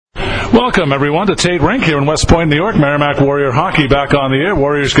Welcome, everyone, to Tate Rink here in West Point, New York. Merrimack Warrior Hockey back on the air.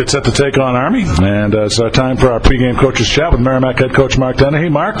 Warriors get set to take on Army. And it's time for our pregame coaches chat with Merrimack head coach Mark Dennehy.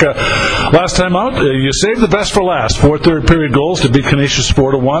 Mark, last time out, you saved the best for last. 4 third-period goals to beat Canisius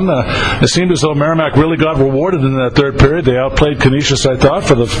 4-1. It seemed as though Merrimack really got rewarded in that third period. They outplayed Canisius, I thought,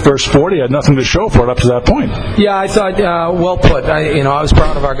 for the first 40. Had nothing to show for it up to that point. Yeah, I thought, well put. I was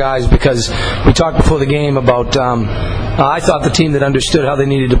proud of our guys because we talked before the game about I thought the team that understood how they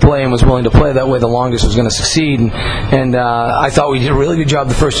needed to play and was willing to play that way the longest was going to succeed. And I thought we did a really good job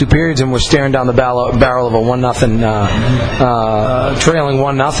the first 2 periods, and we're staring down the barrel of a 1-0, trailing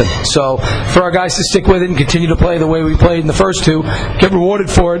 1-0. So for our guys to stick with it and continue to play the way we played in the first 2, get rewarded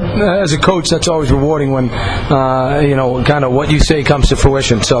for it. As a coach, that's always rewarding when, kind of what you say comes to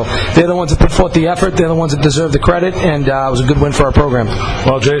fruition. So they're the ones that put forth the effort. They're the ones that deserve the credit, and it was a good win for our program.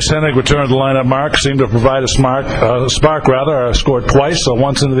 Well, Jace Hennig returned to the lineup. Mark seemed to provide a spark, scored twice, so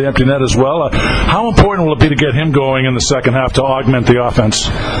once into the empty net as well. How important will it be to get him going in the second half to augment the offense?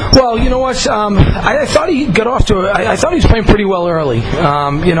 Well, you know what? I thought he got off to I thought he was playing pretty well early,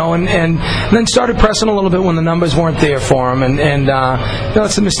 and then started pressing a little bit when the numbers weren't there for him. And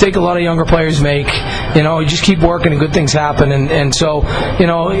it's a mistake a lot of younger players make. You just keep working and good things happen. And so,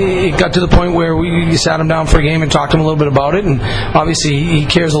 it got to the point where we sat him down for a game and talked to him a little bit about it. And obviously, he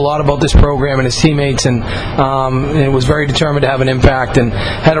cares a lot about this program and his teammates, and was very determined to have an impact and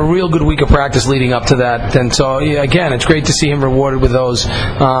had a real good week of practice leading up to that. And so, again, it's great to see him rewarded with those.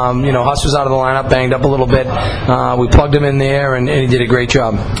 Huss was out of the lineup, banged up a little bit. We plugged him in there, and he did a great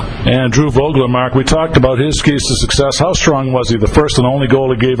job. And Drew Vogler, Mark, we talked about his keys to success. How strong was he? The first and only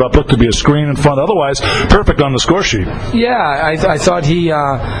goal he gave up looked to be a screen in front. Otherwise, perfect on the score sheet. Yeah, I thought he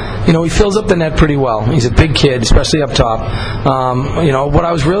fills up the net pretty well. He's a big kid, especially up top. What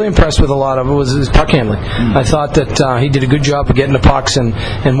I was really impressed with a lot of it was his puck handling. I thought that he did a good job of getting the pucks and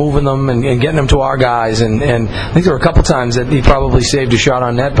moving them and getting them to our guys. And I think there were a couple times that he probably saved a shot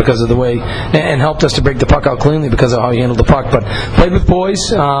on net because of the way, and helped us to break the puck out cleanly because of how he handled the puck. But played with boys.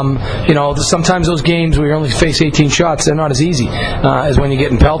 Sometimes those games where you only face 18 shots, they're not as easy as when you're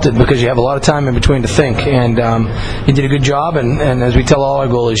getting pelted because you have a lot of time in between to think. And he did a good job. And as we tell all our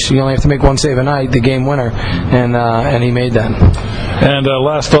goalies, you only have to make one save a night, the game winner, and he made that. And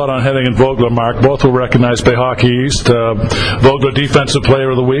last thought on Hennig and Vogler, Mark. Both were recognized by Hockey East. Vogler, Defensive Player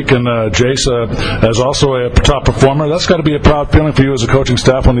of the Week, and Jace as also a top performer. That's got to be a proud feeling for you as a coaching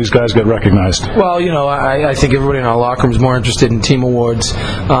staff when these guys get recognized. Well, I think everybody in our locker room is more interested in team awards,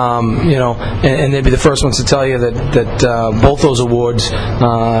 and they'd be the first ones to tell you that both those awards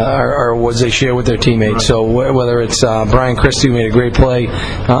are awards they share with their teammates. Right. So whether it's Brian Christie, who made a great play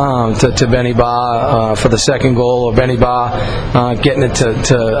to Benny Ba for the second goal, or Benny Ba getting it to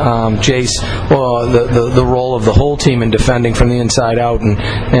Jace, or the role of the whole team in defending from the inside out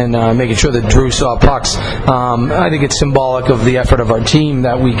and making sure that Drew saw pucks. I think it's symbolic of the effort of our team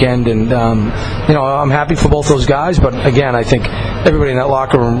that weekend, and I'm happy for both those guys. But again, I think everybody in that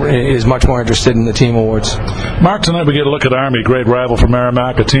locker room is much more interested in the team awards. Mark, tonight we get a look at Army, great rival for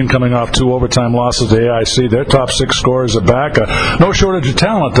Merrimack, a team coming off 2 overtime losses to AIC. Their top 6 scorers are back. No shortage of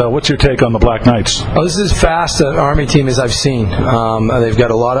talent. What's your take on the Black Knights? Oh, this is as fast an Army team as I've seen. They've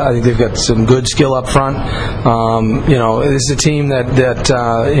got I think they've got some good skill up front. This is a team that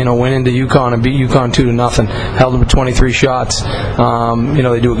went into UConn and beat UConn 2-0, held them to 23 shots.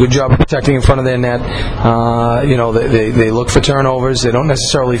 They do a good job of protecting in front of their net. They look for turnovers. They don't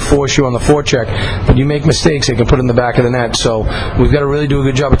necessarily force you on the forecheck, but you make mistakes, they can put in the back of the net. So we've got to really do a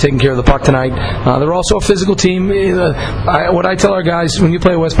good job of taking care of the puck tonight. They're also a physical team. What I tell our guys, when you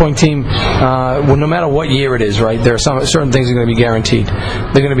play a West Point team, no matter what year it is, right, there are certain things that are going to be guaranteed.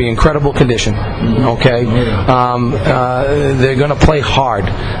 They're going to be in incredible condition. Okay, they're going to play hard.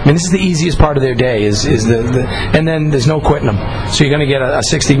 I mean, this is the easiest part of their day, and then there's no quitting them. So you're going to get a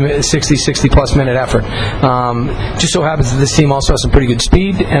 60 plus minute effort. Just so happens that this team also has some pretty good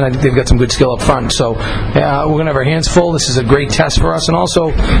speed, and I think they've got some good skill up front. So we're going to have our hands full. This is a great test for us, and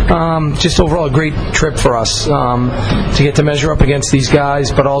also just overall a great trip for us to get to measure up against these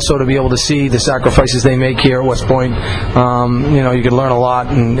guys, but also to be able to see the sacrifices they make here at West Point. You can learn a lot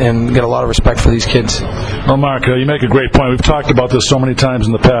and get a lot of respect for these kids. Well, Mark, you make a great point. We've talked about this so many times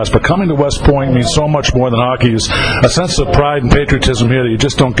in the past, but coming to West Point means so much more than hockey. Is a sense of pride and patriotism here that you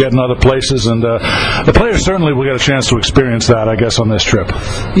just don't get in other places, and the players certainly will get a chance to experience that, I guess, on this trip.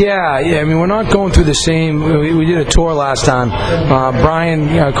 Yeah. I mean, we're not going through the same. We did a tour last time.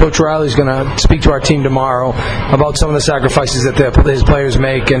 Brian, Coach Riley's going to speak to our team tomorrow about some of the sacrifices that his players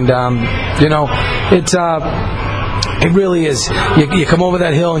make, and it's. it really is. You come over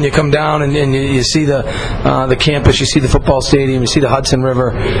that hill and you come down and you see the campus, you see the football stadium, you see the Hudson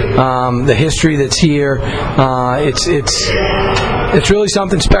River, the history that's here. It's really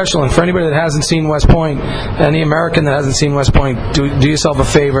something special. And for anybody that hasn't seen West Point, any American that hasn't seen West Point, do yourself a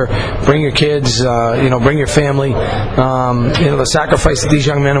favor. Bring your kids. Bring your family. The sacrifice that these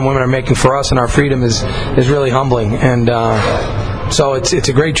young men and women are making for us and our freedom is really humbling. And so it's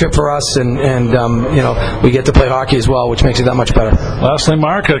a great trip for us, and we get to play hockey as well, which makes it that much better. Lastly,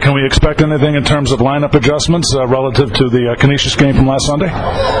 Mark, can we expect anything in terms of lineup adjustments relative to the Canisius game from last Sunday?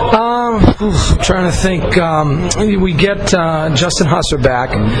 Trying to think. We get Justin Husser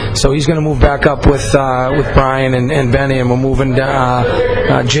back, so he's going to move back up with Brian and Benny, and we're moving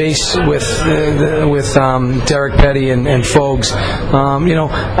Jace with Derek Petty and Fogues.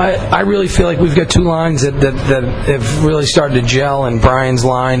 I really feel like we've got two lines that have really started to gel. And Brian's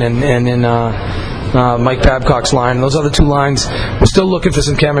line and in Mike Babcock's line. Those other two lines, we're still looking for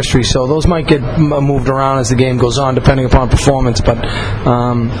some chemistry, so those might get moved around as the game goes on, depending upon performance. But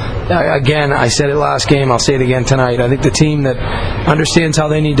again, I said it last game, I'll say it again tonight. I think the team that understands how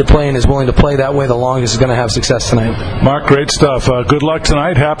they need to play and is willing to play that way the longest is going to have success tonight. Mark, great stuff. Good luck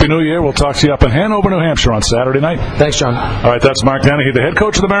tonight. Happy New Year. We'll talk to you up in Hanover, New Hampshire on Saturday night. Thanks, John. All right, that's Mark Dennehy, the head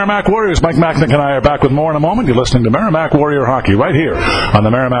coach of the Merrimack Warriors. Mike Macknick and I are back with more in a moment. You're listening to Merrimack Warrior Hockey right here on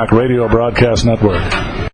the Merrimack Radio Broadcast Network.